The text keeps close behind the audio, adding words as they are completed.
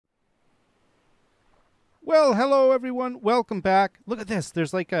Well, hello everyone. Welcome back. Look at this.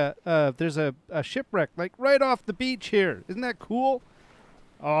 There's like there's a shipwreck like right off the beach here. Isn't that cool?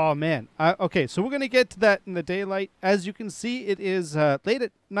 Oh man. Okay, so we're gonna get to that in the daylight. As you can see, it is late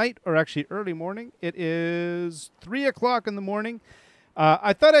at night, or actually early morning. It is 3 o'clock in the morning.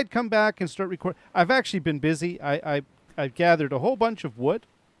 I thought I'd come back and start recording. I've actually been busy. I've gathered a whole bunch of wood.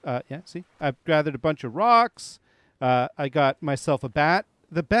 Yeah, see, I've gathered a bunch of rocks. I got myself a bat.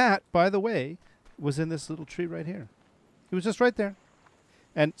 The bat, by the way, was in this little tree right here. It was just right there.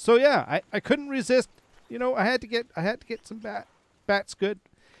 And so yeah, I couldn't resist. You know, I had to get some bats good.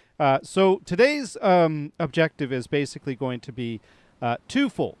 So today's objective is basically going to be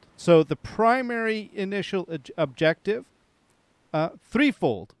twofold. So the primary initial objective,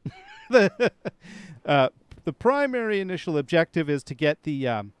 threefold. The primary initial objective is to get the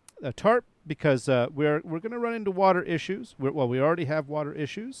a tarp, because we're going to run into water issues. We already have water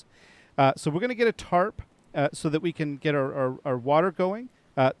issues. So we're going to get a tarp so that we can get our water going.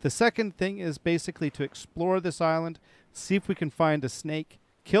 The second thing is basically to explore this island, see if we can find a snake,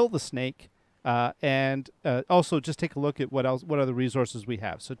 kill the snake, and also just take a look at what other resources we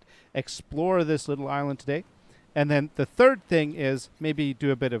have. So explore this little island today. And then the third thing is maybe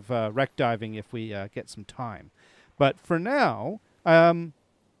do a bit of wreck diving if we get some time. But for now,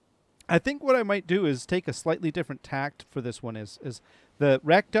 I think what I might do is take a slightly different tact for this one. Is the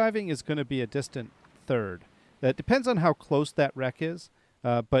wreck diving is going to be a distant third. That depends on how close that wreck is.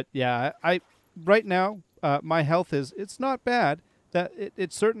 But yeah, I right now my health it's not bad. That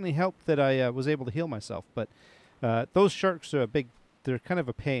it certainly helped that I was able to heal myself. But those sharks are they're kind of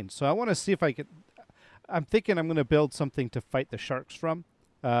a pain. So I want to see if I can. I'm thinking I'm going to build something to fight the sharks from.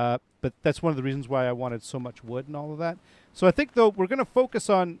 But that's one of the reasons why I wanted so much wood and all of that. So I think, though, we're going to focus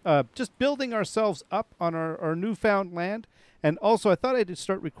on just building ourselves up on our newfound land. And also, I thought I'd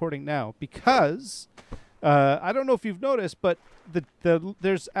start recording now because I don't know if you've noticed, but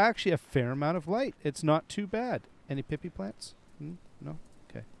there's actually a fair amount of light. It's not too bad. Any pippy plants? No?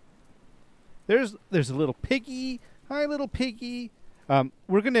 Okay. There's a little piggy. Hi, little piggy.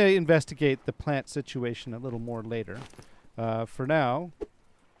 We're going to investigate the plant situation a little more later. For now,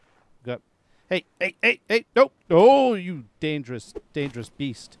 got... Hey, nope. Oh, you dangerous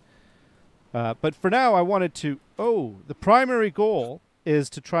beast. But for now, I wanted to... the primary goal is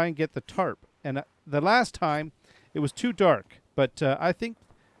to try and get the tarp. And the last time, it was too dark. But I think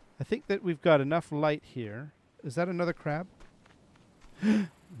that we've got enough light here. Is that another crab?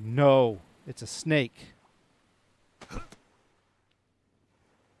 No, it's a snake.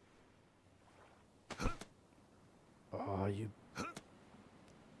 Oh, you...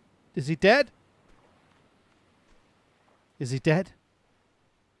 Is he dead? Is he dead?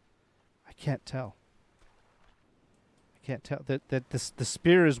 I can't tell. I can't tell. The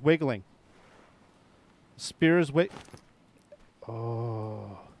spear is wiggling. The spear is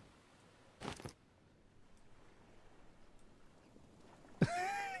Oh.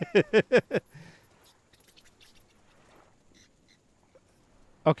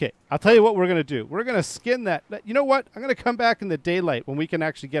 Okay, I'll tell you what we're going to do. We're going to skin that. You know what? I'm going to come back in the daylight when we can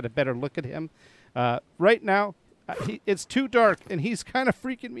actually get a better look at him. Right now, it's too dark, and he's kind of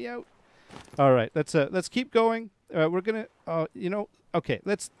freaking me out. All right, let's keep going. We're going to, okay,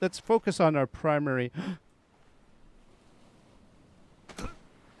 let's focus on our primary.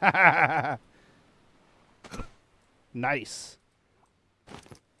 Nice.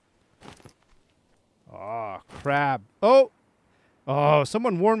 Oh, crab. Oh,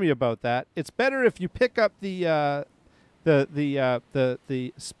 someone warned me about that. It's better if you pick up the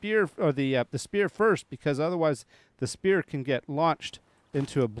spear, or the spear first, because otherwise the spear can get launched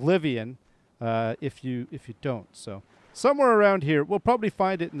into oblivion if you don't. So somewhere around here, we'll probably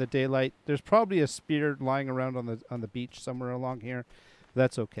find it in the daylight. There's probably a spear lying around on the beach somewhere along here.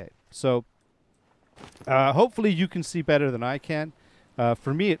 That's okay. So hopefully you can see better than I can.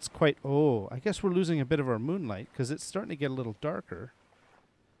 For me, it's quite... Oh, I guess we're losing a bit of our moonlight because it's starting to get a little darker.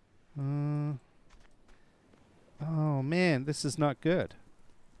 Oh, man, this is not good.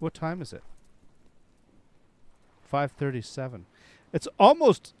 What time is it? 5:37. It's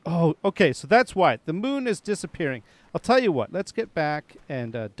almost... Oh, okay, so that's why. The moon is disappearing. I'll tell you what. Let's get back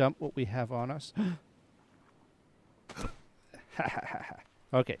and dump what we have on us.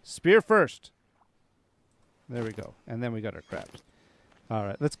 Okay, spear first. There we go. And then we got our crabs. All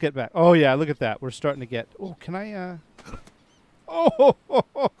right, let's get back. Oh, yeah, look at that. We're starting to get... Oh, can I... Oh!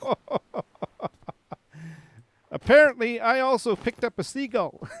 Apparently, I also picked up a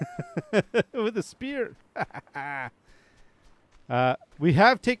seagull with a spear. We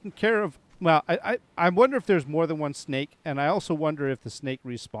have taken care of... Well, I wonder if there's more than one snake, and I also wonder if the snake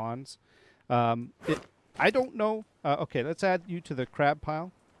respawns. I don't know. Okay, let's add you to the crab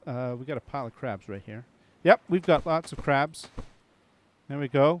pile. We got a pile of crabs right here. Yep, we've got lots of crabs. There we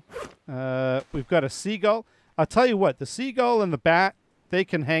go. We've got a seagull. I'll tell you what, the seagull and the bat, they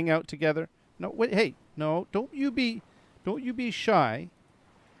can hang out together. No, wait, hey, no, don't you be shy.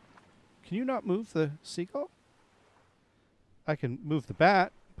 Can you not move the seagull? I can move the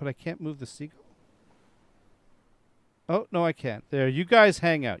bat, but I can't move the seagull. Oh, no, I can't. There, you guys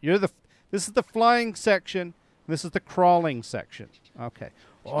hang out. This is the flying section. This is the crawling section. Okay.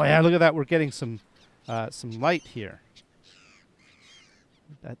 Oh, yeah, look at that. We're getting some light here.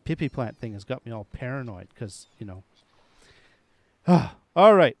 That Pippi plant thing has got me all paranoid because, you know.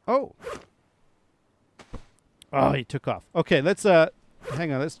 All right. Oh, he took off. Okay, let's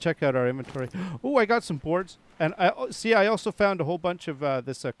hang on. Let's check out our inventory. Oh, I got some boards. And I also found a whole bunch of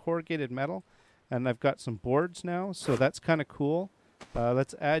this corrugated metal. And I've got some boards now, so that's kind of cool.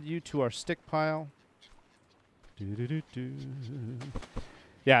 Let's add you to our stick pile.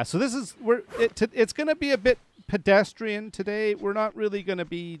 Yeah, so this is it's going to be a bit pedestrian today. We're not really going to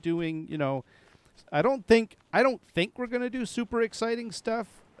be doing, you know, I don't think we're going to do super exciting stuff.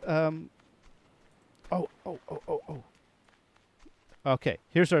 Oh. Okay,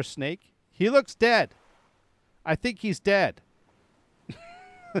 here's our snake. He looks dead. I think he's dead.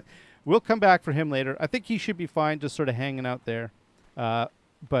 We'll come back for him later. I think he should be fine just sort of hanging out there.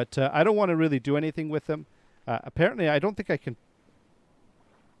 But I don't want to really do anything with him. Apparently, I don't think I can...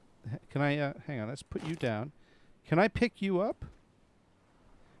 Can I... hang on, let's put you down. Can I pick you up?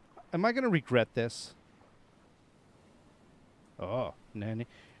 Am I going to regret this? Oh, nee.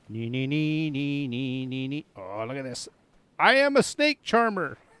 Oh, look at this. I am a snake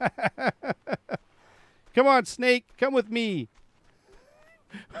charmer. Come on, snake. Come with me.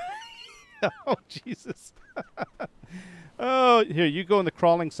 Oh, Jesus. Oh, here, you go in the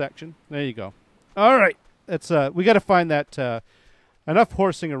crawling section. There you go. All right. We got to find that enough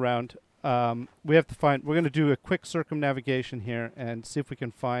horsing around. We're going to do a quick circumnavigation here and see if we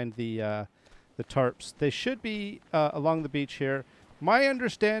can find the tarps. They should be along the beach here. My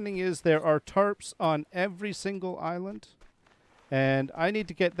understanding is there are tarps on every single island. And I need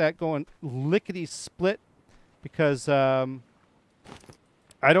to get that going lickety-split because...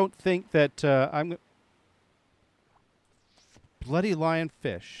 I don't think that bloody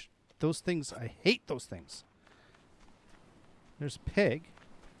lionfish. Those things, I hate those things. There's a pig.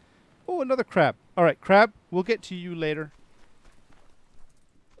 Oh, another crab. All right, crab, we'll get to you later.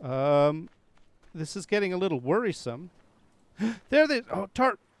 This is getting a little worrisome. There they... Oh,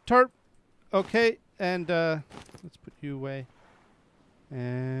 tarp. Okay, and let's put you away.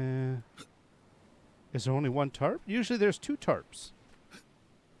 Is there only one tarp? Usually there's two tarps.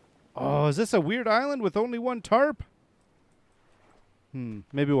 Oh, is this a weird island with only one tarp?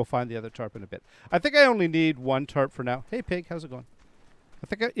 Maybe we'll find the other tarp in a bit. I think I only need one tarp for now. Hey, pig, how's it going?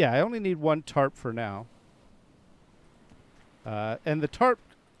 I only need one tarp for now. And the tarp,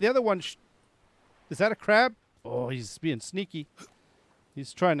 the other one, is that a crab? Oh, he's being sneaky.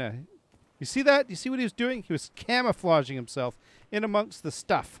 He's trying to, you see that? You see what he was doing? He was camouflaging himself in amongst the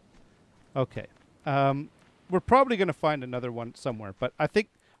stuff. Okay. We're probably going to find another one somewhere, but I think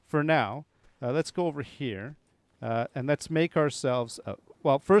for now, let's go over here and let's make ourselves...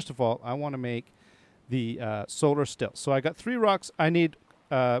 well, first of all, I want to make the solar still. So I got 3 rocks. I need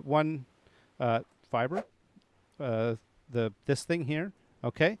one fiber, this thing here,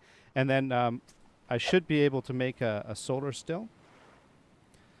 okay? And then I should be able to make a solar still.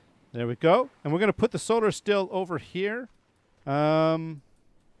 There we go. And we're going to put the solar still over here. How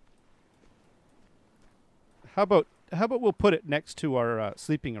about we'll put it next to our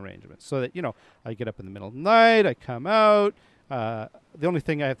sleeping arrangement so that, you know, I get up in the middle of the night, I come out. The only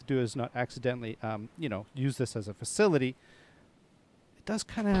thing I have to do is not accidentally, you know, use this as a facility. It does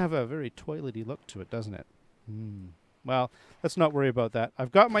kind of have a very toilety look to it, doesn't it? Well, let's not worry about that.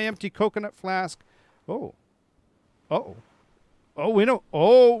 I've got my empty coconut flask. Oh. Uh-oh. Oh, we know.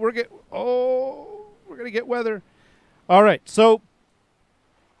 Oh, we're going to get weather. All right, so...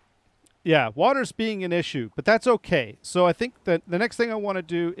 yeah, water's being an issue, but that's okay. So I think that the next thing I want to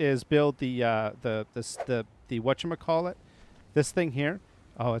do is build the whatchamacallit, this thing here.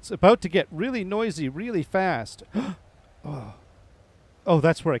 Oh, it's about to get really noisy really fast. Oh,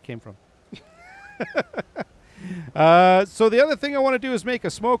 that's where it came from. So the other thing I want to do is make a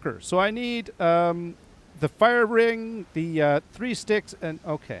smoker. So I need the fire ring, the 3 sticks, and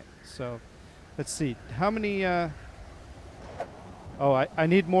okay. So let's see. How many... oh, I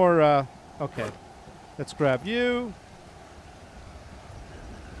need more... okay. Let's grab you.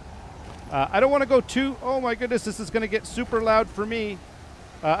 I don't want to go too... oh, my goodness. This is going to get super loud for me.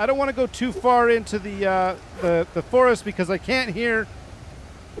 I don't want to go too far into the forest because I can't hear.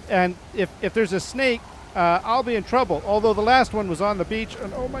 And if there's a snake, I'll be in trouble. Although the last one was on the beach,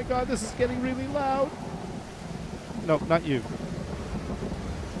 and oh my God, this is getting really loud. No, not you.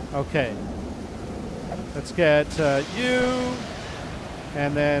 Okay. Let's get you,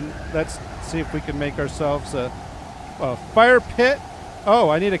 and then let's see if we can make ourselves a fire pit. Oh,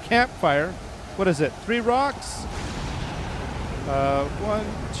 I need a campfire. What is it? 3 rocks? 1,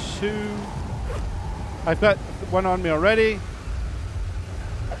 2. I've got one on me already.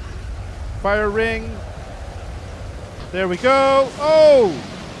 Fire ring. There we go. Oh!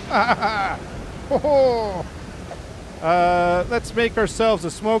 Oh! Let's make ourselves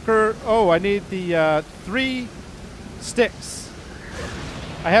a smoker. Oh, I need the 3 sticks.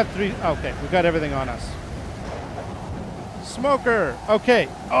 I have 3. Okay, we got everything on us. Smoker. Okay.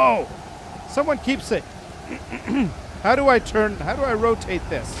 Oh, someone keeps it. How do I rotate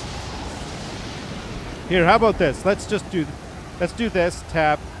this? Here, how about this? Let's do this.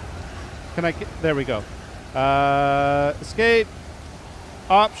 Tab. Can I get, there we go. Escape.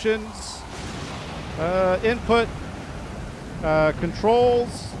 Options. Input.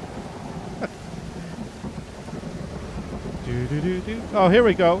 Controls. Oh, here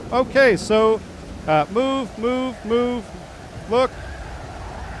we go. Okay, so move. Look.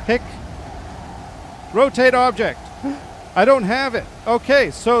 Pick. Rotate object. I don't have it.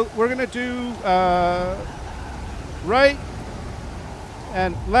 Okay, so we're going to do right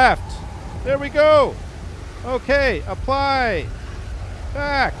and left. There we go. Okay, apply.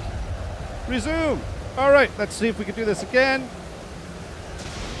 Back. Resume. All right, let's see if we can do this again.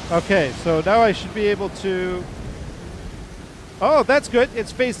 Okay, so now I should be able to... Oh, that's good.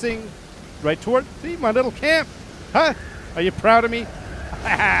 It's facing right toward... See, my little camp. Huh? Are you proud of me?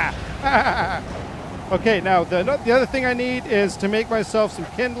 Okay, now the other thing I need is to make myself some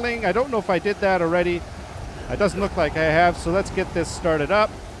kindling. I don't know if I did that already. It doesn't look like I have, so let's get this started up.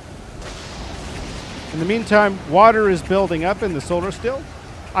 In the meantime, water is building up in the solar still.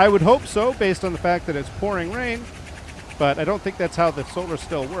 I would hope so, based on the fact that it's pouring rain. But I don't think that's how the solar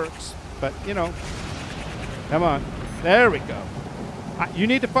still works. But, you know, come on. There we go. You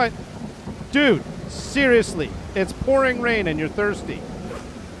need to find... Dude, seriously, it's pouring rain and you're thirsty.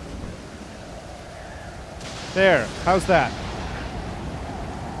 There, how's that?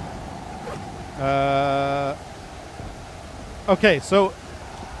 Okay, so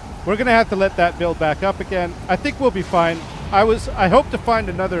we're going to have to let that build back up again. I think we'll be fine. I hope to find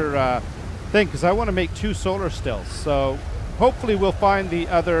another thing because I want to make 2 solar stills. So hopefully we'll find the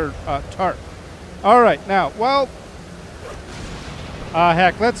other tarp. All right, now, well,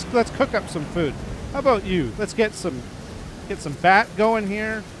 heck, let's cook up some food. How about you? Let's get some bat going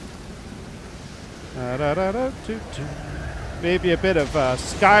here. Maybe a bit of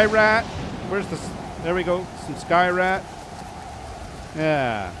sky rat. Where's the? There we go. Some sky rat.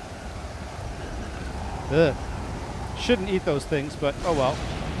 Yeah. Ugh. Shouldn't eat those things, but oh well.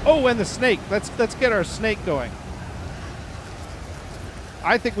 Oh, and the snake. Let's get our snake going.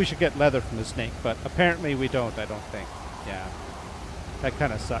 I think we should get leather from the snake, but apparently we don't. I don't think. Yeah. That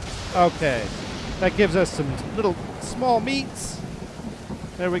kind of sucks. Okay. That gives us some little small meats.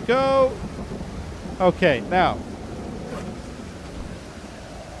 There we go. Okay, now.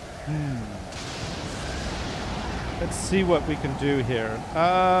 Let's see what we can do here.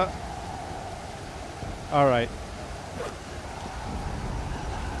 All right.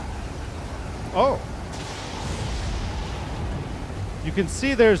 Oh. You can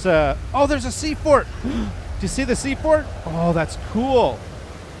see there's a... Oh, there's a seafort. Do you see the seafort? Oh, that's cool.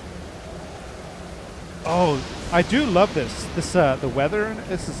 Oh, I do love this. The weather.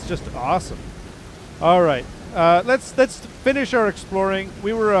 This is just awesome. All right. Let's finish our exploring.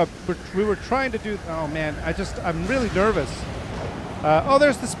 We were trying to do... Oh, man. I'm really nervous. Oh,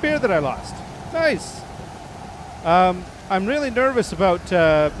 there's the spear that I lost. Nice. I'm really nervous about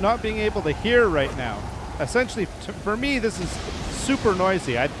not being able to hear right now. Essentially, for me, this is super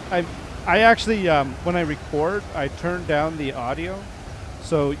noisy. I actually, when I record, I turn down the audio.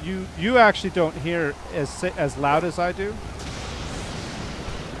 So you actually don't hear as loud as I do.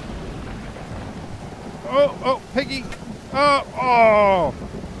 Oh, Piggy. Oh.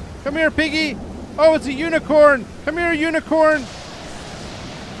 Come here, Piggy. Oh, it's a unicorn. Come here, unicorn.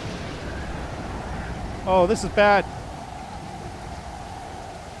 Oh, this is bad.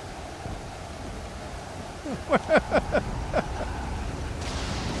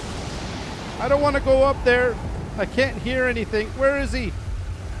 I don't want to go up there. I can't hear anything. Where is he?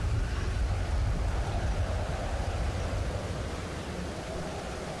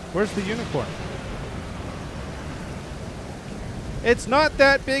 Where's the unicorn? It's not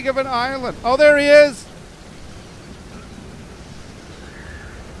that big of an island. Oh, there he is.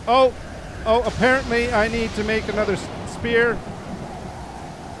 Oh, apparently I need to make another spear.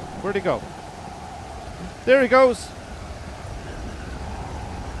 Where'd he go? There he goes.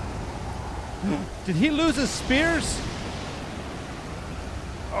 Did he lose his spears?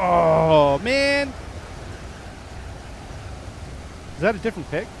 Oh, man. Is that a different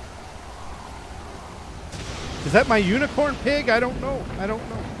pig? Is that my unicorn pig? I don't know. I don't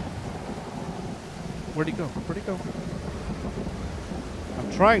know. Where'd he go? Where'd he go?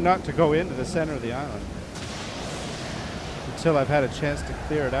 I'm trying not to go into the center of the island until I've had a chance to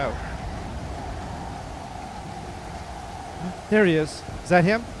clear it out. There he is. Is that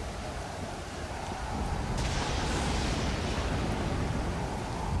him?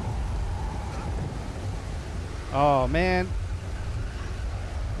 Oh, man.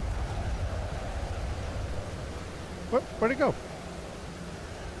 Where'd it go?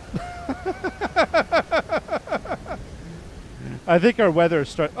 I think our weather is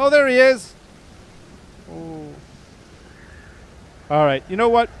starting. Oh, there he is. Oh. All right. You know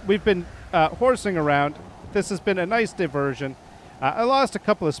what? We've been horsing around. This has been a nice diversion. I lost a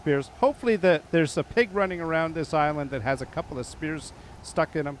couple of spears. Hopefully there's a pig running around this island that has a couple of spears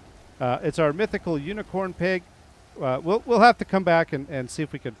stuck in him. It's our mythical unicorn pig. We'll have to come back and see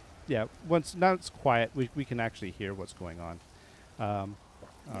if we could. Yeah, now it's quiet, we can actually hear what's going on. All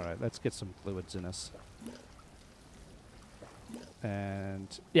right, let's get some fluids in us. And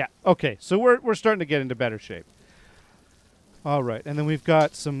yeah, okay, so we're starting to get into better shape. All right, and then we've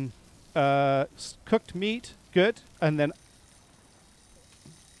got some cooked meat, good, and then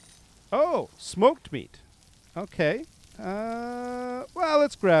smoked meat. Okay. Well,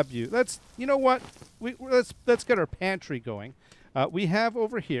 let's grab you. You know what? Let's get our pantry going. We have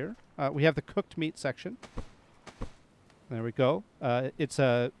over here, we have the cooked meat section. There we go. It's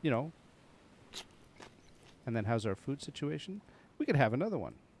and then how's our food situation? We could have another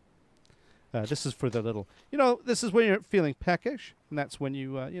one. This is for the little, this is when you're feeling peckish, and that's when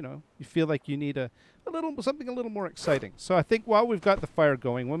you feel like you need something a little more exciting. So I think while we've got the fire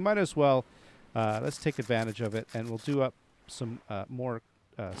going, we might as well, let's take advantage of it, and we'll do up some more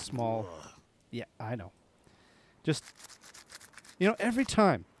small. Yeah, I know. Just, every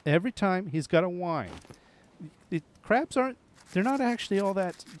time he's got a whine. The crabs they're not actually all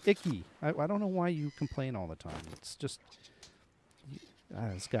that icky. I don't know why you complain all the time. It's just,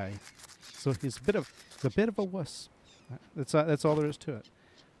 this guy. So he's a bit of a wuss. That's all there is to it.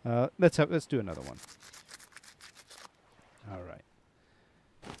 Let's do another one. All right.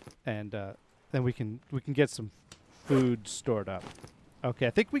 And then we can get some food stored up. Okay,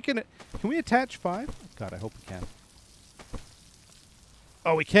 I think we can we attach 5? God, I hope we can.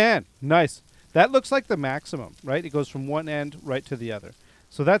 Oh, we can. Nice. That looks like the maximum, right? It goes from one end right to the other.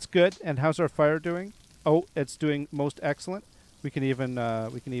 So that's good. And how's our fire doing? Oh, it's doing most excellent. We can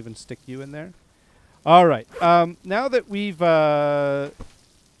even stick you in there. All right. Now that we've got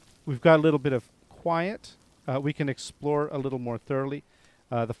a little bit of quiet, we can explore a little more thoroughly.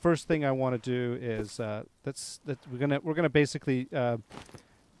 The first thing I want to do is we're gonna basically go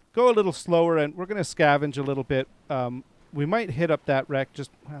a little slower, and we're gonna scavenge a little bit. We might hit up that wreck.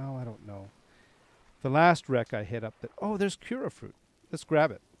 I don't know. The last wreck I hit up. There's Cura fruit. Let's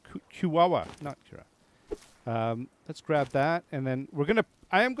grab it. Chihuahua, not Cura. Let's grab that, and then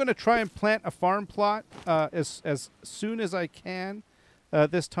I am gonna try and plant a farm plot as soon as I can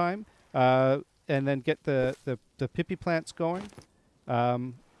this time, and then get the pippy plants going.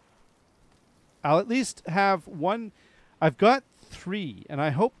 I'll at least have one. I've got 3, and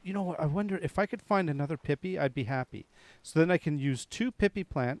I hope, I wonder if I could find another pippy, I'd be happy. So then I can use 2 pippy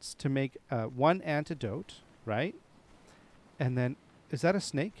plants to make 1 antidote, right? And then, is that a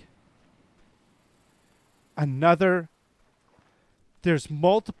snake? There's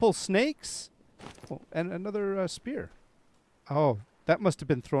multiple snakes? Oh, and another spear. Oh, that must have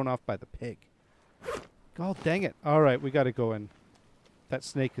been thrown off by the pig. God dang it. All right, we got to go in. That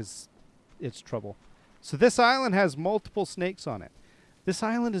snake it's trouble. So this island has multiple snakes on it. This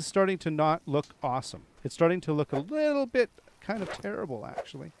island is starting to not look awesome. It's starting to look a little bit kind of terrible,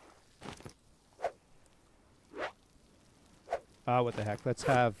 actually. What the heck? Let's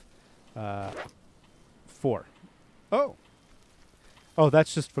have 4. Oh,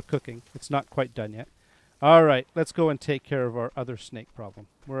 that's just for cooking. It's not quite done yet. All right, let's go and take care of our other snake problem.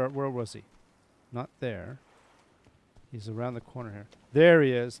 Where was he? Not there. He's around the corner here. There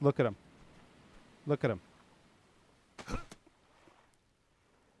he is. Look at him. Look at him.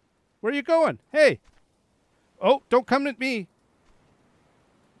 Where are you going? Hey. Oh, don't come at me.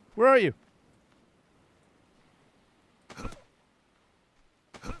 Where are you?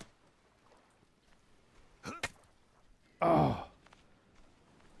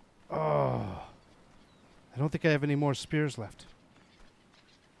 don't think I have any more spears left.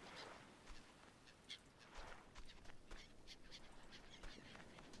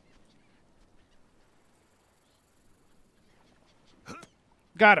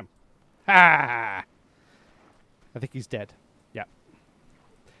 Got him. Ha! I think he's dead. Yeah.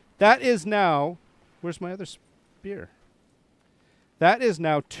 That is now... Where's my other spear? That is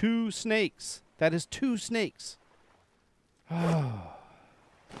now 2 snakes. That is 2 snakes. Oh.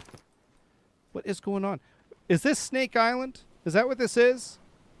 What is going on? Is this Snake Island? Is that what this is?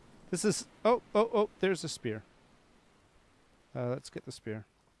 This is... Oh, there's a spear. Let's get the spear.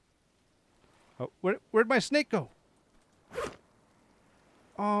 Oh, where'd my snake go?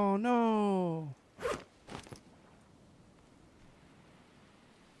 Oh, no.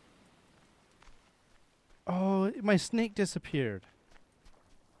 Oh, my snake disappeared.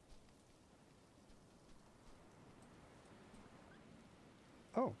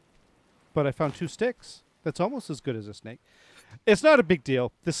 Oh. But I found 2 sticks. That's almost as good as a snake. It's not a big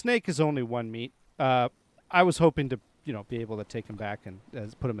deal. The snake is only 1 meat. I was hoping to, be able to take him back and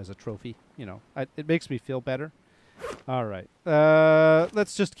put him as a trophy. It makes me feel better. All right.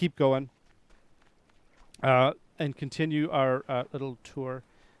 Let's just keep going. And continue our little tour.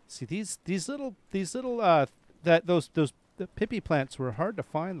 See these little those the pippy plants were hard to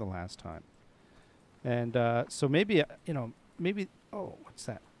find the last time. And so maybe maybe oh, what's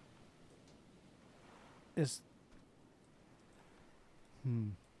that? Is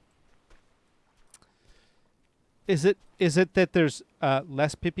it that there's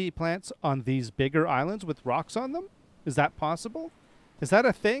less pippy plants on these bigger islands with rocks on them? Is that possible? Is that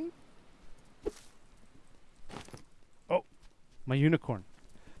a thing? Oh, my unicorn.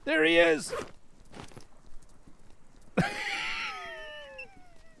 There he is.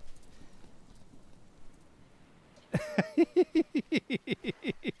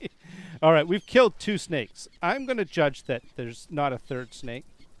 All right, we've killed 2 snakes. I'm going to judge that there's not a 3rd snake.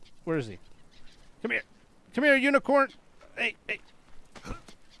 Where is he? Come here. Come here, unicorn. Hey.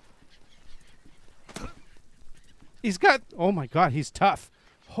 He's got... Oh, my God, he's tough.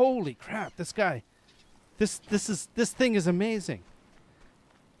 Holy crap, this guy. This thing is amazing.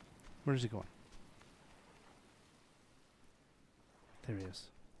 Where is he going? There he is.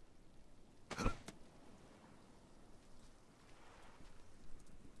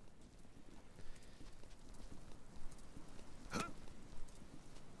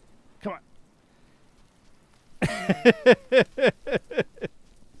 Come on.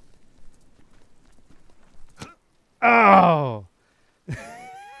 Oh.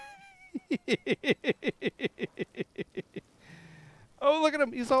 Oh, look at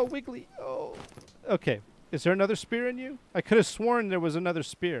him. He's all wiggly. Oh. Okay. Is there another spear in you? I could have sworn there was another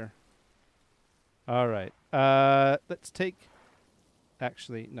spear. All right. Let's take...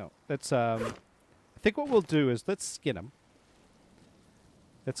 Actually, no. Let's... I think what we'll do is let's skin him.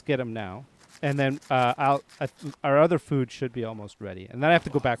 Let's get him now. And then our other food should be almost ready. And then I have to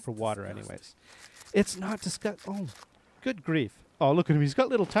go back for water anyways. It's not disgusting. Oh, good grief. Oh, look at him. He's got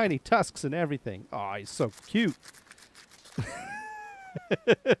little tiny tusks and everything. Oh, he's so cute.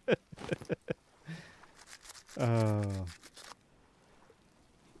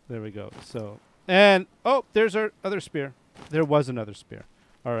 There we go. So, and, oh, there's our other spear. There was another spear.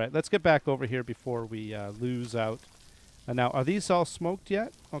 All right, let's get back over here before we lose out. Now, are these all smoked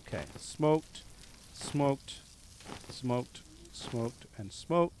yet? Okay, smoked, smoked, smoked, smoked, and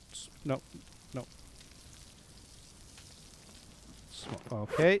smoked. No.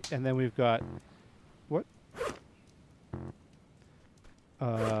 Okay, and then we've got... What?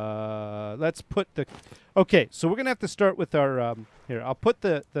 Let's put the... Okay, so we're going to have to start with our... here, I'll put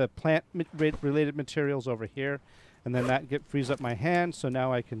the plant-related materials over here, and then that frees up my hand, so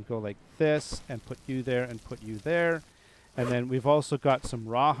now I can go like this, and put you there, and put you there. And then we've also got some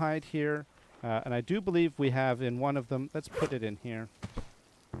rawhide here, and I do believe we have in one of them... Let's put it in here.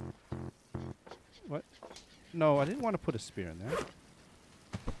 What? No, I didn't want to put a spear in there.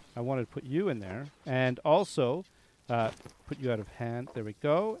 I wanted to put you in there, and also put you out of hand. There we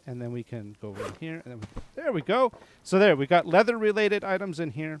go, and then we can go in here. And then there we go. So there, we got leather-related items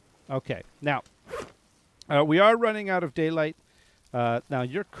in here. Okay, now we are running out of daylight. Now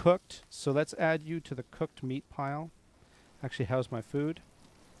you're cooked, so let's add you to the cooked meat pile. Actually, how's my food?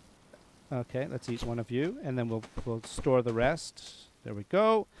 Okay, let's eat one of you, and then we'll store the rest. There we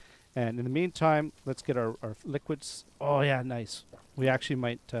go. And in the meantime, let's get our liquids. Oh yeah, nice. We actually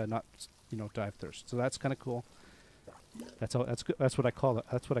might not, die of thirst. So that's kind of cool. That's all. That's good. That's what I call it.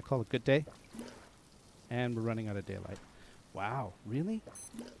 That's what I call a good day. And we're running out of daylight. Wow, really?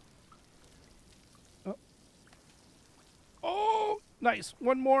 Oh, oh, nice.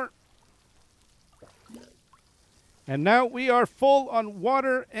 One more. And now we are full on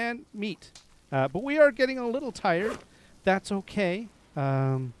water and meat. But we are getting a little tired. That's okay.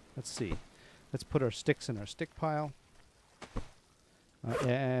 Let's see. Let's put our sticks in our stick pile.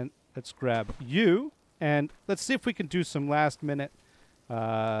 And let's grab you. And let's see if we can do some last minute,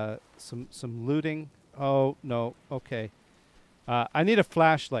 some looting. Oh, no. Okay. I need a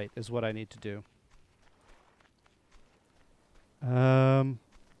flashlight is what I need to do. Oh,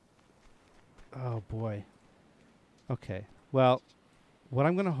 boy. Okay. Well, what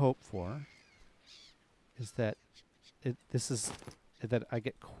I'm going to hope for is that that I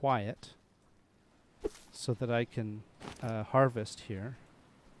get quiet so that I can harvest here.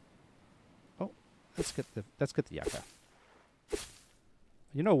 Oh, let's get the yucca.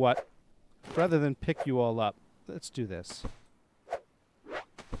 You know what? Rather than pick you all up, let's do this.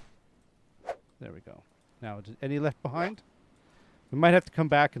 There we go. Now, any left behind? We might have to come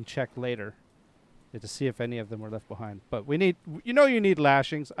back and check later to see if any of them were left behind. But we need, you need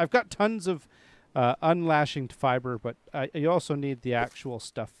lashings. I've got tons of unlashinged fiber, but you also need the actual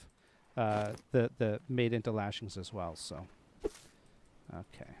stuff, the made into lashings as well. So,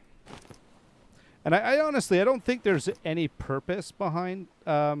 okay. And I honestly, I don't think there's any purpose behind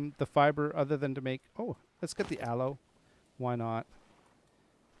the fiber other than to make. Oh, let's get the aloe. Why not?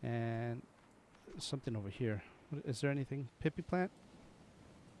 And something over here. Is there anything? Pippi plant?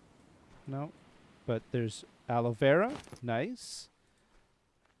 No. But there's aloe vera. Nice.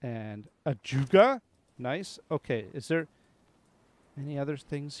 And ajuga. Nice. Okay. Is there any other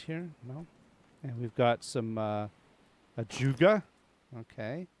things here? No. And we've got some ajuga.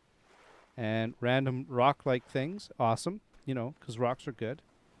 Okay. And random rock-like things. Awesome. Because rocks are good.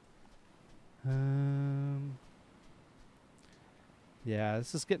 Yeah,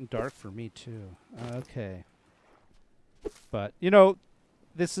 this is getting dark for me, too. Okay. But,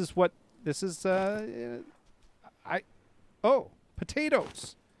 this is what... This is, oh,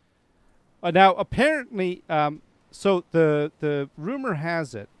 potatoes. Now, apparently, so the rumor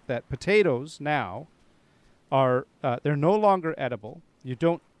has it that potatoes now are, they're no longer edible. You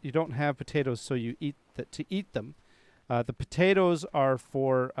don't have potatoes so you to eat them. The potatoes are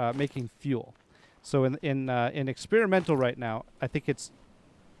for making fuel. So in experimental right now, I think it's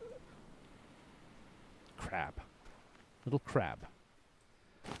crab, little crab.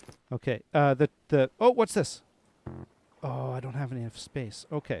 Okay. Oh, what's this? Oh, I don't have enough space.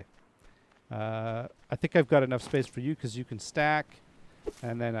 Okay. I think I've got enough space for you because you can stack,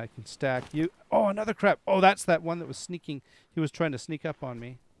 and then I can stack you. Oh, another crab. Oh, that's that one that was sneaking. He was trying to sneak up on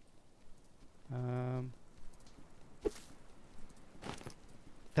me.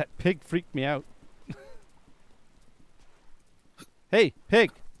 That pig freaked me out. Hey,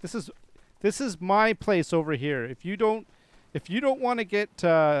 pig! This is my place over here. If you don't want to get,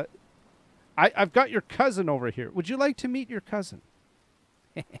 I've got your cousin over here. Would you like to meet your cousin?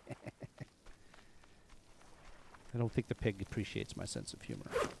 I don't think the pig appreciates my sense of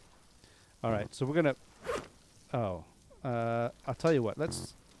humor. All right, so we're gonna. Oh, I'll tell you what.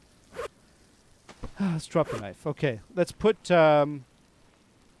 Let's drop the knife. Okay, let's put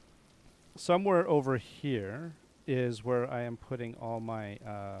somewhere over here is where I am putting all my.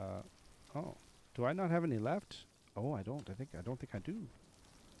 Oh, do I not have any left? Oh, I don't. I don't think I do.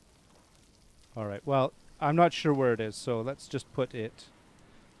 All right. Well, I'm not sure where it is, so let's just put it.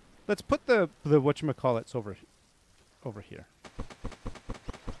 Let's put the whatchamacallits over here.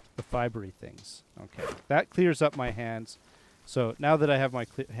 The fibery things. Okay. That clears up my hands. So now that I have my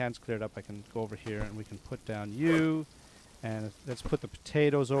hands cleared up, I can go over here and we can put down you. And let's put the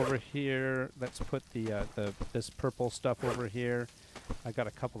potatoes over here. Let's put this purple stuff over here. I got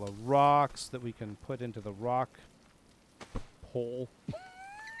a couple of rocks that we can put into the rock hole.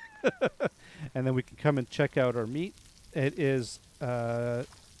 And then we can come and check out our meat. It is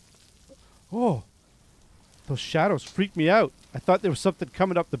oh, those shadows freaked me out. I thought there was something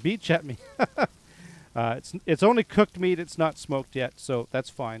coming up the beach at me. It's only cooked meat. It's not smoked yet, so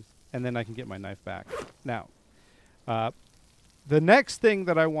that's fine. And then I can get my knife back. Now, the next thing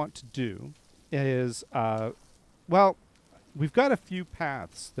that I want to do is, well, we've got a few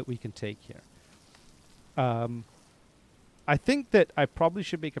paths that we can take here. I think that I probably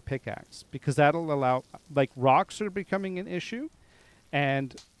should make a pickaxe because that'll allow, like, rocks are becoming an issue.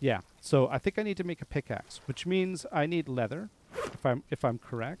 And yeah, so I think I need to make a pickaxe, which means I need leather, if I'm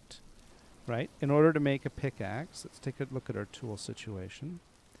correct, right? In order to make a pickaxe, let's take a look at our tool situation.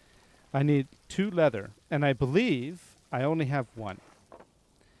 I need 2 leather, and I believe I only have 1.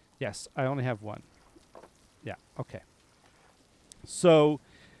 Yes, I only have 1. Yeah, okay. So,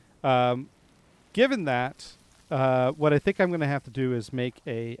 given that, what I think I'm going to have to do is make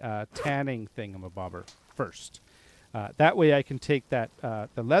a tanning thingamabobber first. That way I can take that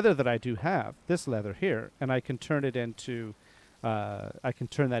the leather that I do have, this leather here, and I can turn it into I can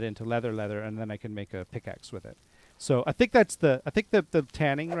turn that into leather, and then I can make a pickaxe with it. So I think that's the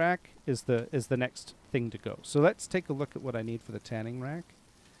tanning rack is the next thing to go. So let's take a look at what I need for the tanning rack.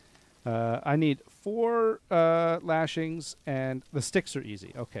 I need 4 lashings, and the sticks are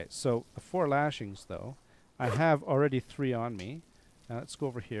easy. Okay, so the 4 lashings though, I have already 3 on me. Now let's go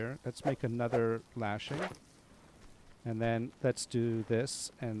over here. Let's make another lashing. And then let's do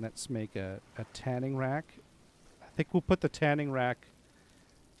this, and let's make a tanning rack. I think we'll put the tanning rack.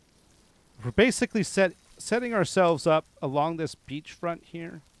 We're basically setting ourselves up along this beachfront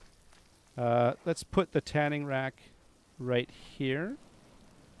here. Let's put the tanning rack right here.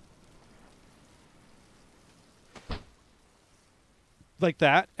 Like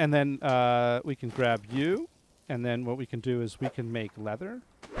that, and then we can grab you, and then what we can do is we can make leather.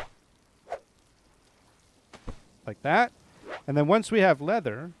 Like that. And then once we have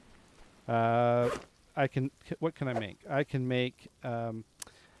leather, I can, what can I make? I can make, oh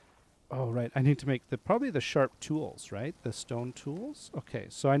right, I need to make probably the sharp tools, right? The stone tools. Okay,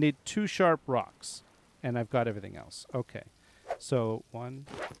 so I need 2 sharp rocks, and I've got everything else. Okay, so 1,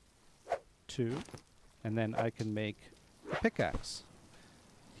 2, and then I can make a pickaxe.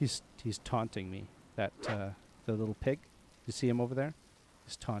 He's taunting me, that the little pig. You see him over there?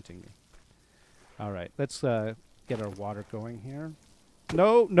 He's taunting me. All right, let's get our water going here.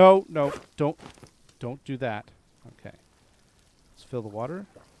 No, don't do that. Okay, let's fill the water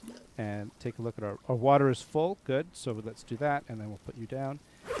and take a look at our water is full. Good. So let's do that, and then we'll put you down.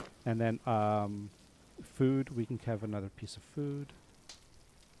 And then food. We can have another piece of food.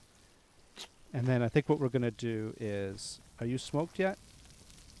 And then I think what we're gonna do is, are you smoked yet?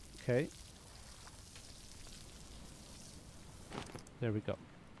 Okay. There we go.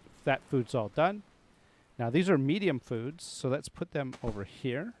 That food's all done. Now these are medium foods, so let's put them over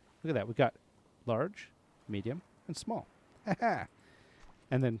here. Look at that. We got large, medium, and small.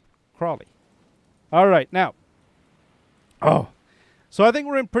 And then crawly. All right, now. Oh, so I think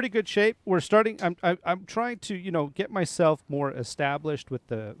we're in pretty good shape. We're starting. I'm trying to get myself more established with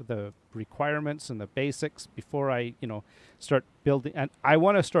the requirements and the basics before I start building. And I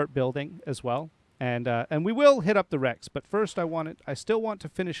want to start building as well. And we will hit up the wrecks, but first I still want to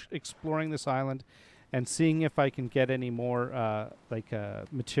finish exploring this island and seeing if I can get any more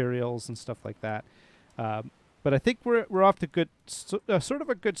materials and stuff like that. But I think we're off to sort of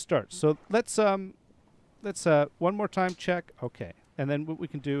a good start. So let's one more time check. Okay, and then what we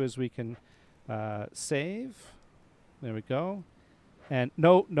can do is we can save. There we go. And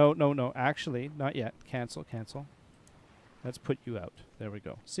no. Actually, not yet. Cancel. Let's put you out. There we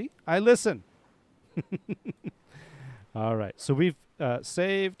go. See, I listen. All right, so we've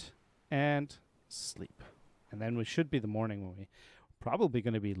saved and sleep, and then we should be the morning when probably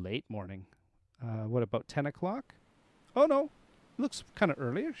going to be late morning. What about 10 o'clock? Oh no, it looks kind of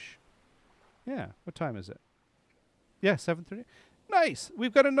early-ish. Yeah, what time is it? Yeah, 7:30. Nice,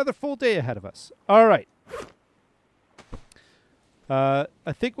 we've got another full day ahead of us. All right. I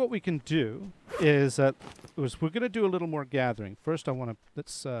think what we can do is we're going to do a little more gathering. First,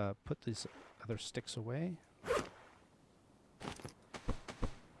 let's put these other sticks away.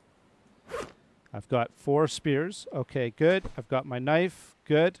 I've got 4 spears. Okay, good. I've got my knife.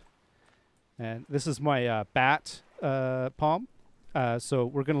 Good. And this is my bat palm. So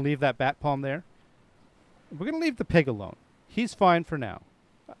we're going to leave that bat palm there. We're going to leave the pig alone. He's fine for now.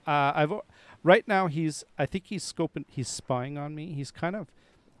 Right now I think he's scoping. He's spying on me. He's kind of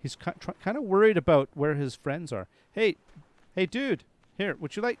worried about where his friends are. Hey, dude. Here,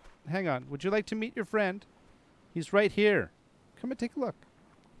 hang on. Would you like to meet your friend? He's right here. Come and take a look.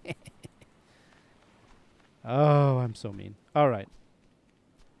 Oh, I'm so mean. All right.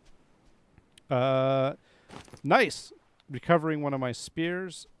 Nice. Recovering one of my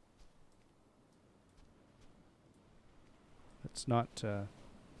spears. Let's not...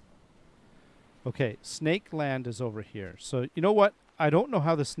 Okay, snake land is over here. So, you know what? I don't know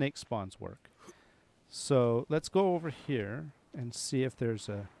how the snake spawns work. So, let's go over here and see if there's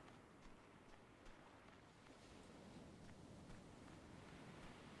a...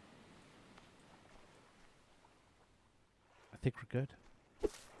 I think we're good.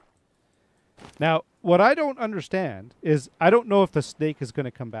 Now, what I don't understand is I don't know if the snake is going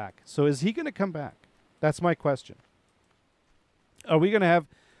to come back. So is he going to come back? That's my question. Are we going to have...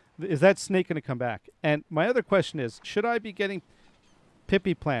 Is that snake going to come back? And my other question is, should I be getting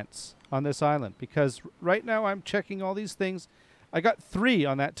pippy plants on this island? Because right now I'm checking all these things. I got 3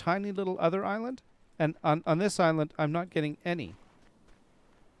 on that tiny little other island. And on this island, I'm not getting any.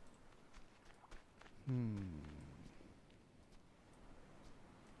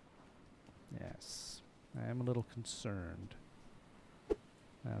 I am a little concerned.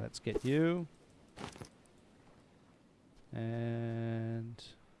 Now let's get you. And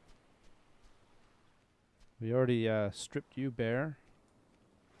we already stripped you bare.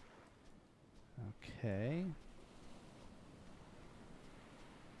 Okay.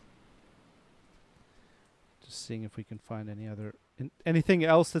 Just seeing if we can find any other anything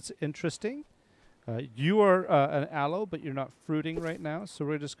else that's interesting. You are an aloe, but you're not fruiting right now, so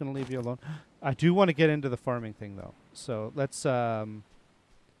we're just going to leave you alone. I do want to get into the farming thing, though. So let's... that,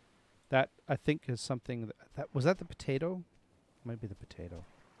 I think, is something... That was that the potato? Might be the potato.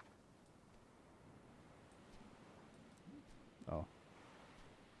 Oh.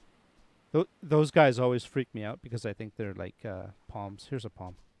 Those guys always freak me out because I think they're like palms. Here's a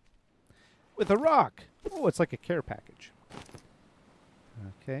palm. With a rock! Oh, it's like a care package.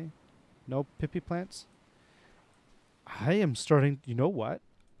 Okay. No pippy plants? I am starting... You know what?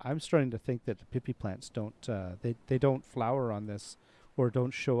 I'm starting to think that the pippy plants don't... they don't flower on this or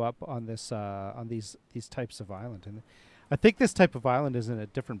don't show up on this on these types of island. And I think this type of island is in a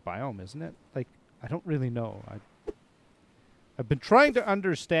different biome, isn't it? Like, I don't really know. I've been trying to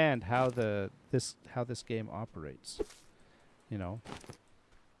understand how this game operates. You know,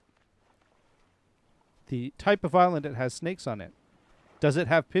 the type of island that has snakes on it. Does it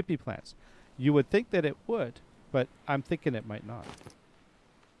have pippy plants? You would think that it would, but I'm thinking it might not.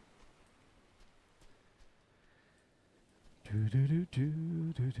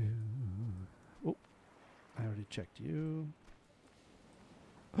 Oh, I already checked you.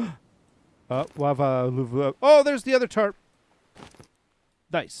 Oh, there's the other tarp.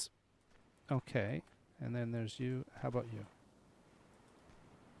 Nice. Okay. And then there's you. How about you?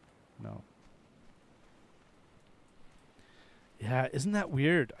 No. Yeah, isn't that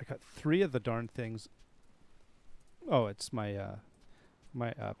weird? I got 3 of the darn things. Oh, it's my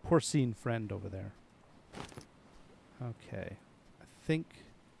my porcine friend over there. Okay. I think...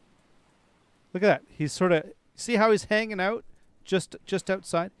 Look at that. He's sort of... See how he's hanging out just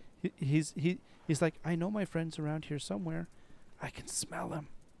outside? He's like, I know my friend's around here somewhere. I can smell him.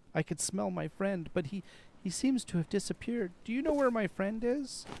 I can smell my friend, but he seems to have disappeared. Do you know where my friend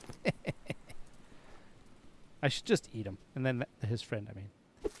is? I should just eat him, and then his friend, I mean.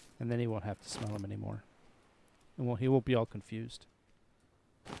 And then he won't have to smell him anymore. And he won't be all confused.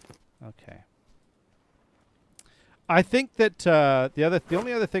 Okay. I think that the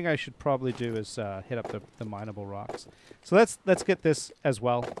only other thing I should probably do is hit up the mineable rocks. So let's get this as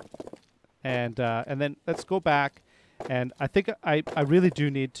well, and then let's go back. And I think I really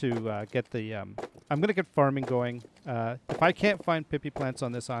do need to get the I'm gonna get farming going. If I can't find pippy plants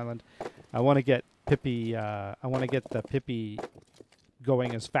on this island, I want to get pippy. I want to get the pippy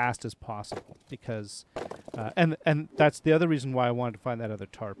going as fast as possible because, and that's the other reason why I wanted to find that other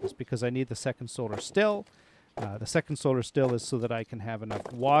tarp is because I need the second solar still. The second solar still is so that I can have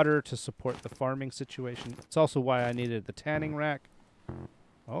enough water to support the farming situation. It's also why I needed the tanning rack.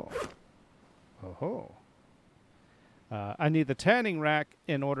 Oh. Oh-ho. I need the tanning rack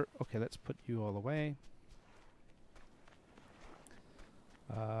in order... Okay, let's put you all away.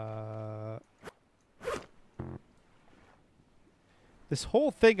 This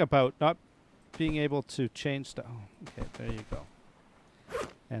whole thing about not being able to change stuff... Oh, okay, there you go.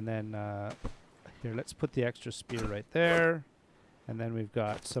 And then... here, let's put the extra spear right there. And then we've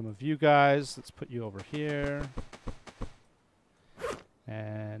got some of you guys. Let's put you over here.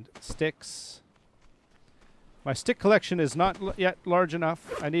 And sticks. My stick collection is not yet large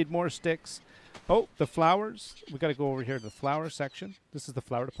enough. I need more sticks. Oh, the flowers. We got to go over here to the flower section. This is the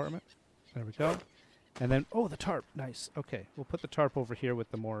flower department. There we go. And then, oh, the tarp. Nice. Okay, we'll put the tarp over here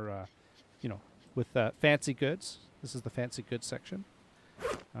with the more, you know, with fancy goods. This is the fancy goods section.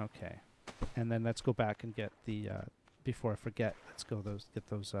 Okay. And then let's go back and get the, before I forget, let's go get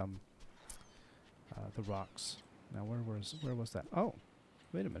those, the rocks. Now, where was that? Oh,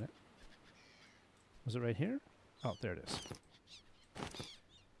 wait a minute. Was it right here? Oh, there it is.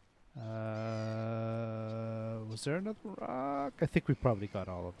 Was there another rock? I think we probably got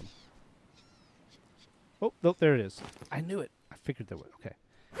all of them. Oh, no, there it is. I knew it. I figured there would. Okay.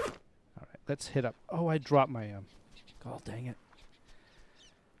 All right, let's hit up. Oh, I dropped my, oh, dang it.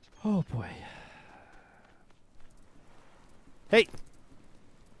 Oh, boy. Hey!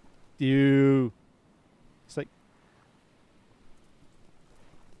 You. It's like...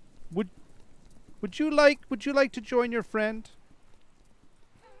 Would you like to join your friend?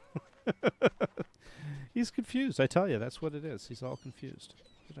 He's confused. I tell you, that's what it is. He's all confused.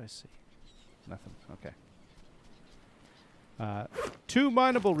 What did I see? Nothing. Okay. 2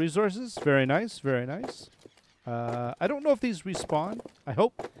 mineable resources. Very nice. Very nice. I don't know if these respawn. I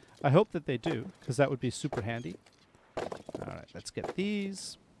hope. I hope that they do, because that would be super handy. All right, let's get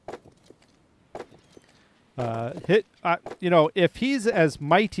these. You know, if he's as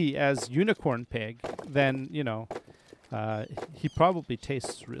mighty as Unicorn Pig, then, you know, he probably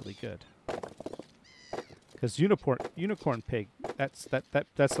tastes really good. Because Unicorn Pig, that's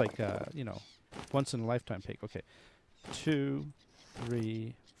like, you know, once in a lifetime pig. Okay, 2,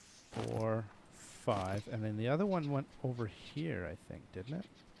 3, 4, 5, and then the other one went over here, I think, didn't it?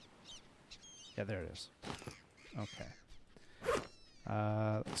 Yeah, there it is. Okay.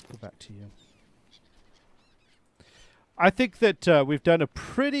 Let's go back to you. I think that we've done a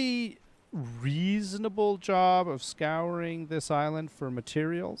pretty reasonable job of scouring this island for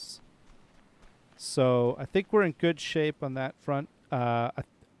materials. So I think we're in good shape on that front.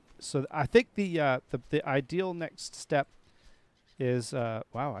 So I think the ideal next step is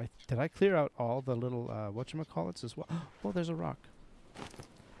wow. Did I clear out all the little whatchamacallits as well? Oh, there's a rock.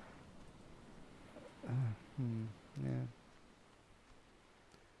 Yeah.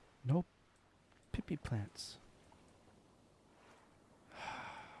 No pippy plants.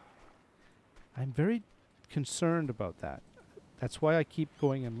 I'm very concerned about that. That's why I keep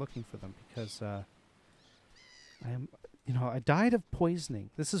going and looking for them, because I am, you know, I died of poisoning.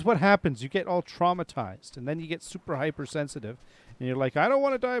 This is what happens. You get all traumatized, and then you get super hypersensitive, and you're like, I don't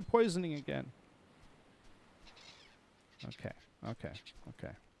want to die of poisoning again. Okay, okay,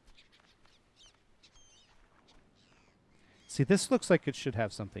 okay. See, this looks like it should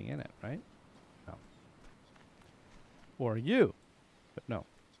have something in it, right? No. Or you, but no.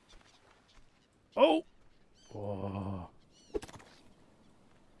 Oh! Oh.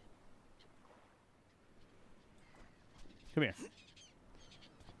 Come here.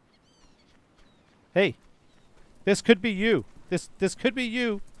 Hey, this could be you. This could be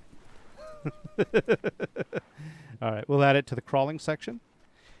you. All right, we'll add it to the crawling section.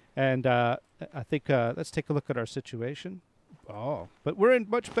 And I think let's take a look at our situation. Oh, but we're in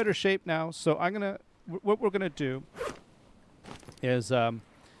much better shape now. So I'm gonna, what we're gonna do is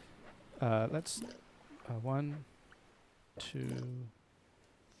let's 1, 2,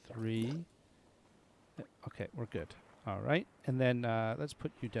 3. Okay, we're good. All right, and then let's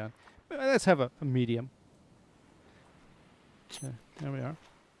put you down. Let's have a medium. There we are.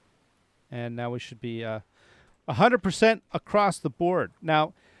 And now we should be 100% across the board.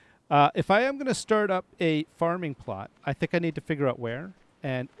 Now, if I am going to start up a farming plot, I think I need to figure out where.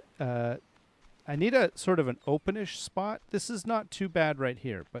 And I need a sort of an openish spot. This is not too bad right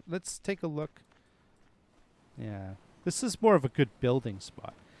here, but let's take a look. Yeah, this is more of a good building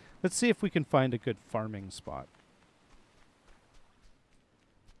spot. Let's see if we can find a good farming spot.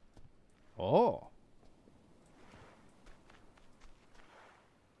 Oh.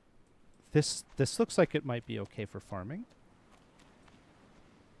 This looks like it might be okay for farming.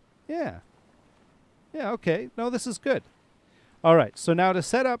 Yeah. Yeah, okay. No, this is good. All right, so now to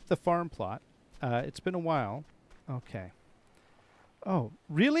set up the farm plot, it's been a while. Okay. Oh,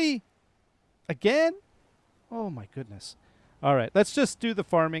 really? Again? Oh, my goodness. All right, let's just do the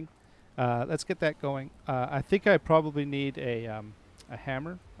farming. Let's get that going. I think I probably need a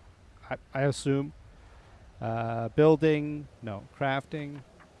hammer, I assume. Building, no, crafting.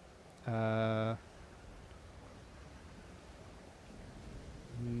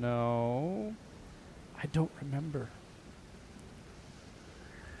 No. I don't remember.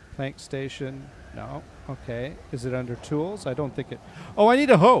 Plank station. No. Okay. Is it under tools? I don't think it... Oh, I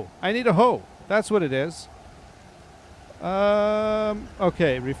need a hoe. I need a hoe. That's what it is.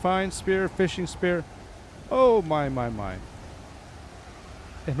 Okay. Refined spear, fishing spear. Oh, my.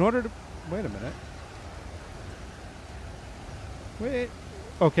 In order to... Wait a minute. Wait.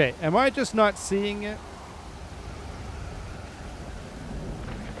 Okay. Am I just not seeing it?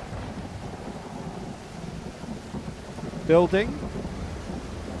 Building?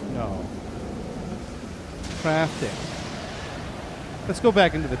 No. Crafting. Let's go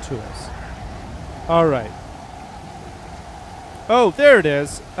back into the tools. All right. Oh, there it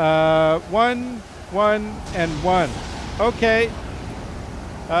is. 1, 1, and 1. Okay.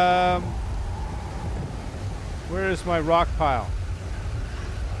 Where is my rock pile?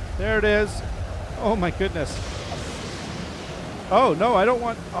 There it is. Oh my goodness. Oh, no, I don't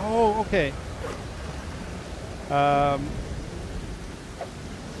want... Oh, okay.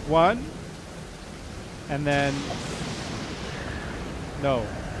 1. And then... No.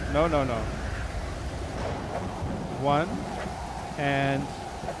 1. And...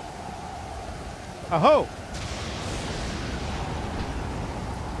 A hoe!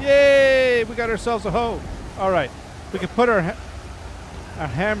 Yay! We got ourselves a hoe. All right. We can put our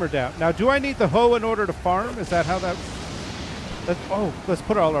hammer down. Now, do I need the hoe in order to farm? Is that how that... Let's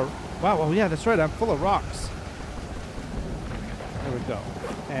put all our... Wow, oh yeah, that's right. I'm full of rocks. There we go.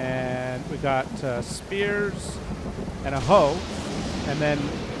 And we got spears and a hoe. And then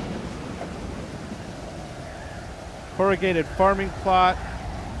corrugated farming plot.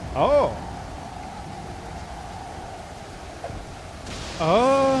 Oh.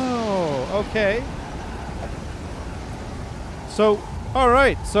 Oh, okay. So, all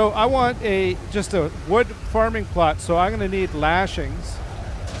right. So I want just a wood farming plot. So I'm going to need lashings.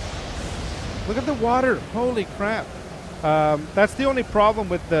 Look at the water. Holy crap. That's the only problem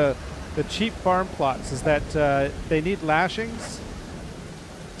with the cheap farm plots is that they need lashings.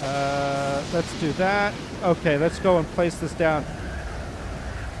 Let's do that. Okay, let's go and place this down.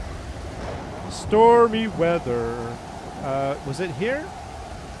 Stormy weather. Was it here?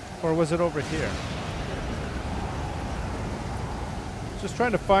 Or was it over here? Just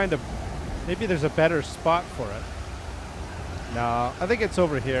trying to find maybe there's a better spot for it. No, I think it's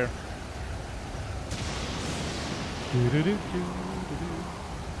over here.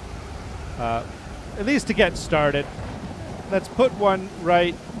 At least to get started. Let's put one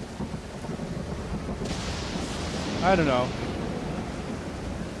right. I don't know.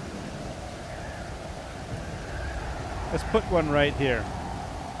 Let's put one right here.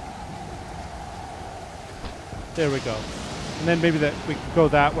 There we go. And then maybe we could go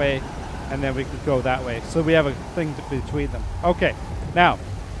that way, and then we could go that way. So we have a thing between them. Okay. Now,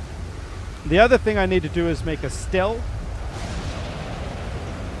 the other thing I need to do is make a still.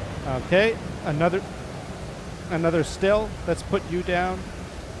 Okay. Another still. Let's put you down.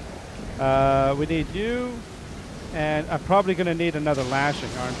 We need you. And I'm probably going to need another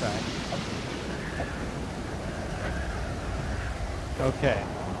lashing, aren't I? Okay.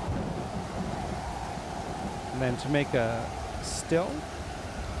 And then to make a still,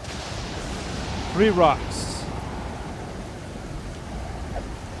 3 rocks.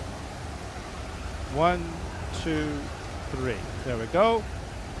 1, 2, 3. There we go.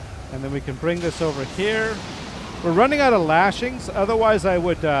 And then we can bring this over here. We're running out of lashings. Otherwise, I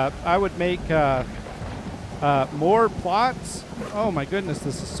would make more plots. Oh my goodness,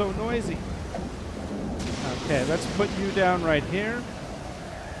 this is so noisy. Okay, let's put you down right here.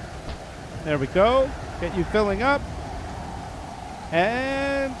 There we go. Get you filling up.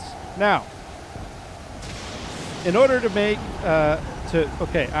 And now, in order to make, I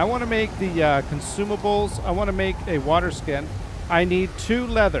want to make the consumables. I want to make a water skin. I need 2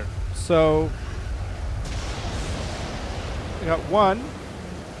 leather. So, I got 1.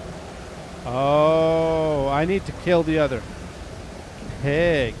 Oh, I need to kill the other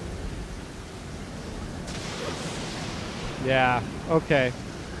pig. Yeah, okay.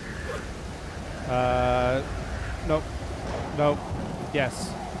 Nope. Nope.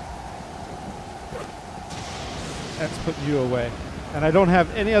 Yes. Let's put you away. And I don't have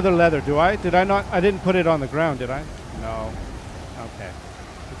any other leather, do I? Did I not? I didn't put it on the ground, did I? No. Okay.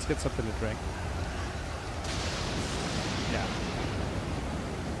 Let's get something to drink. Yeah.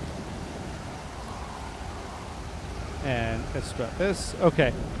 And let's drop this.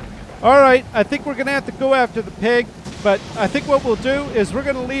 Okay. All right. I think we're going to have to go after the pig. But I think what we'll do is we're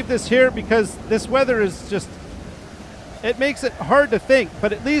going to leave this here because this weather is just... It makes it hard to think.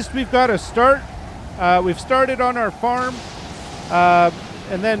 But at least we've got a start. We've started on our farm.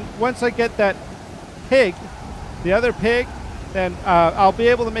 And then once I get that pig, the other pig, then I'll be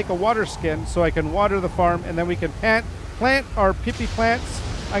able to make a water skin so I can water the farm. And then we can plant our pippy plants.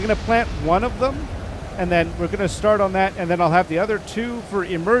 I'm going to plant 1 of them. And then we're going to start on that. And then I'll have the other 2 for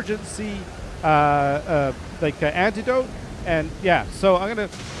emergency antidote. And yeah, so I'm going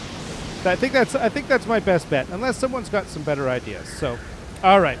to... I think that's my best bet, unless someone's got some better ideas. So,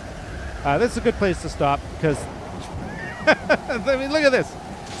 all right. This is a good place to stop because... I mean, look at this.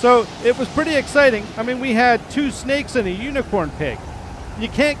 So it was pretty exciting. I mean, we had 2 snakes and a unicorn pig. You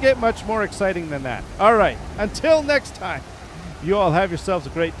can't get much more exciting than that. All right. Until next time, you all have yourselves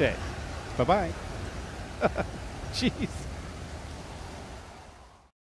a great day. Bye-bye. Jeez.